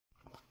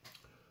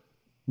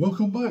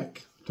Welcome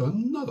back to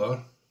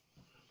another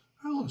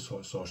Alan's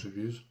Hot Sauce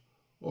Reviews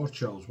or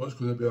challenge. What's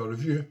going to be a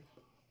review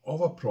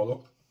of a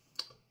product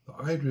that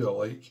I really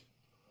like,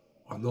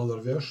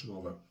 another version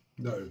of it.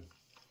 Now,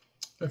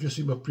 if you've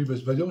seen my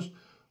previous videos,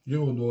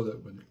 you will know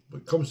that when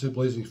it comes to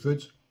Blazing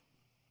Foods,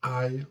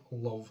 I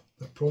love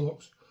the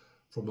products,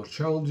 from their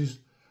challenges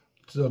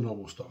to their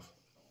normal stuff.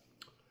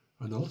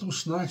 And the little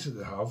snacks that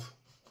they have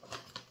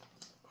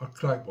are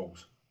crack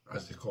balls,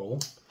 as they call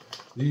them.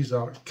 These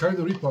are Kind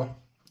of Reaper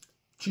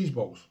cheese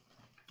balls,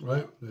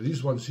 right? Now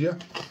these ones here,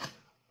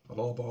 a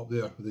little bit up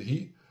there with the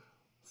heat,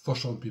 for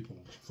some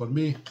people. For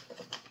me,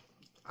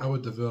 I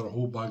would devour a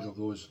whole bag of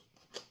those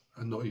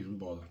and not even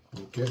bother,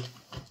 okay?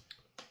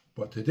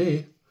 But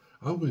today,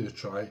 I'm going to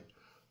try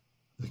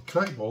the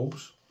crack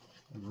balls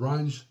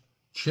Ranch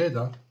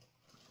Cheddar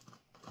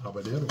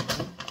Habanero,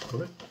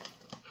 correct?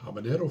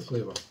 Habanero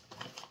flavour.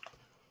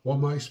 What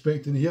am I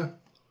expecting here?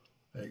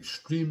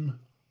 Extreme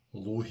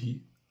low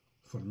heat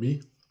for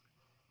me,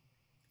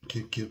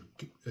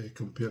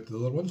 compared to the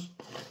other ones,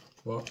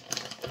 but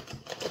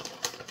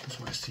I just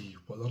want to see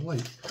what they're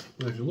like.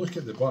 And if you look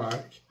at the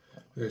back,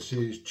 it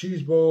says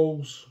cheese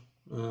balls,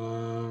 quite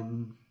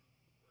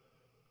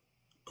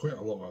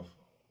a lot of,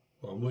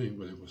 well, I'm not even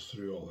going to go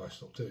through all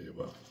this, I'll tell you,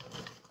 but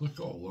look at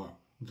all that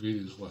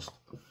ingredients list.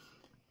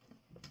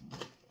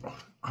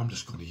 I'm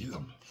just going to eat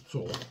them.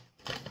 So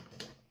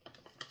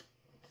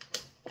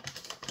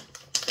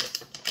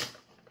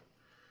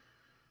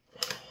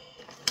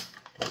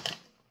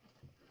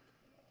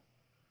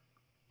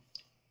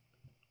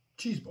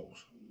cheese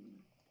balls.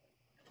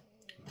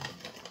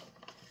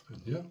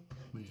 And here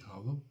we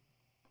have them.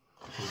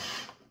 So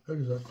how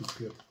does that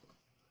compare?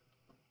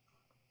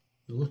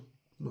 They look,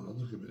 no, they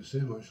look about the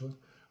same actually.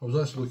 I was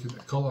actually looking at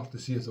the colour to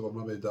see if they were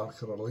maybe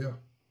darker or lighter.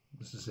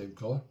 It's the same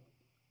colour.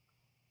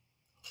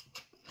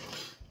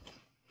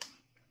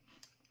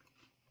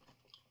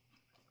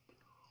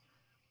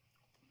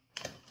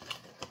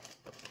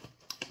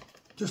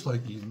 Just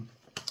like eating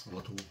a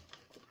little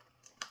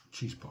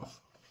cheese puff.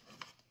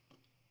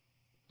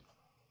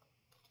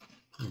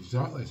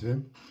 Exactly the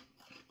same.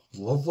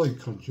 Lovely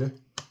crunchy.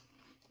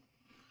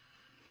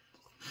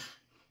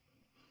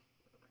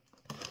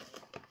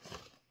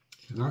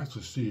 You can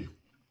actually see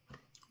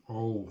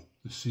all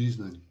the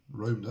seasoning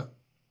around it.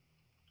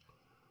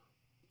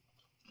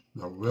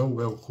 They're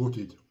well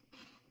coated.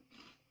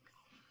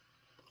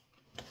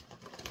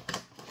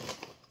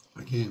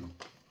 Again,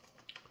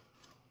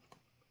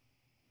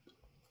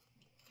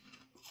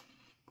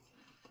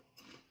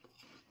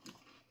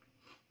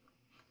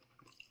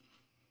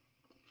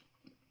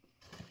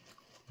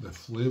 the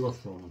flavour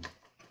from them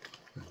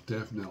is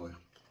definitely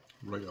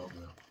right up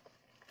there.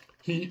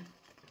 Heat,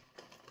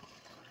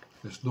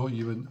 it's not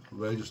even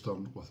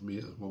registering with me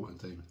at this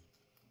moment in time.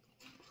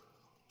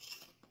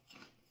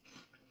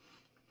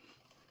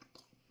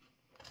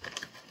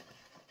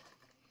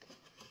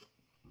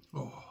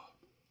 Oh,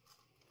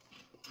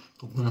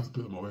 I'm going to have to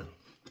put them away,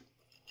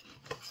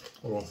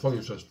 or I'll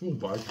finish this full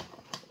bag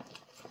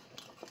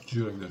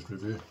during this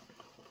review.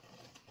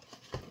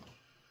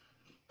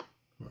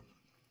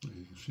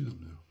 You can see them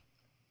now.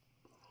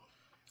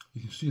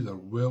 You can see they're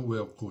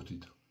well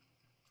coated.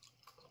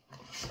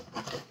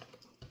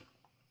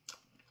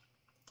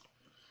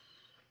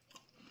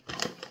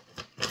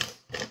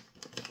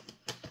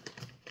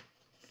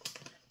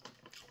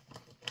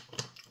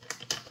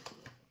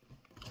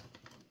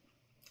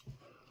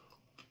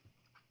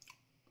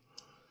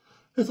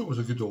 If it was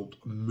a good old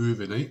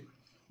movie night,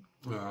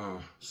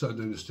 sitting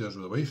down the stairs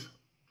with the wife,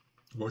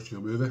 watching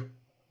a movie,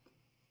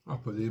 I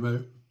put them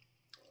out.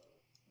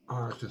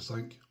 I actually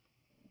think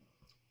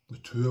the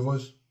two of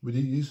us would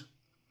eat these,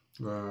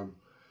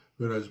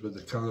 whereas with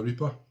the Kind of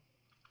Reaper,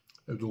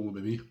 it would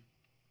only be me.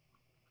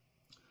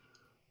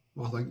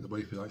 I think the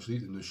wife would actually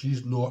eat them. Now,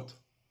 she's not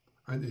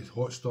into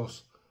hot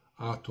stuffs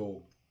at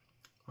all,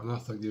 and I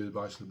think they would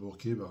actually be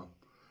okay with her.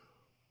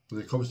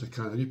 When it comes to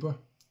Kind of Reaper,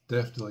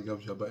 definitely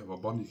gives you a bit of a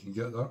burn, you can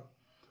get that.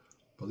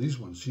 But these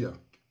ones here,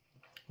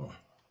 oh,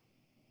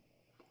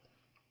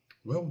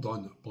 well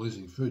done,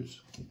 Blazing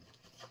Foods.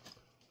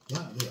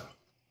 That there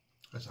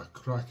is a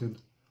cracking,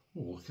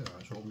 oh look at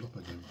that, it's opened up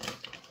again.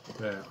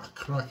 A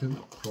cracking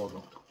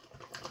product.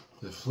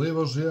 The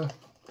flavours there,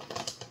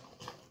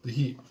 the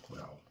heat,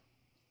 well,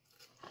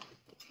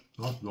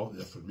 that's not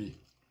there for me.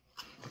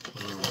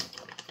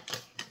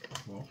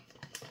 Well,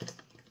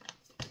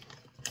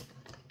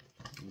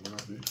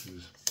 that boots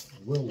is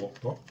well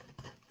locked up.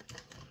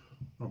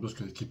 I'm just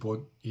going to keep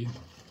on eating.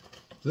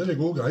 So there you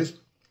go, guys.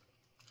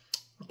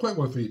 A quick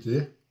one for you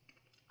today.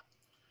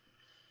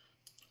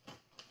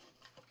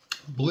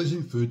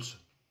 Blazing Foods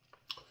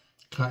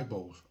crack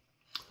balls,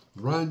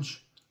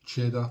 Ranch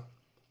Cheddar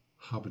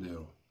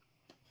Habanero.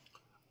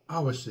 I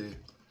would say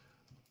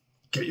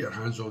get your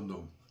hands on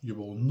them. You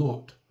will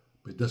not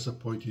be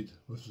disappointed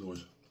with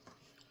those.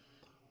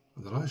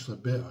 And they're actually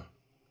better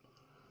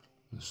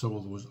than some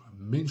of those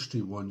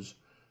mainstream ones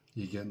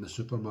you get in the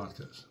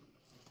supermarkets.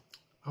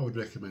 I would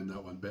recommend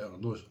that one better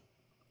than those.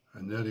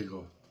 And there you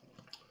go.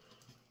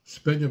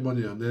 Spend your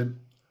money on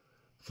them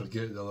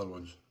forget the other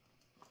ones.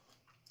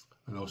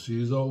 And I'll see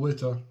you all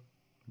later.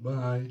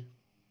 Bye.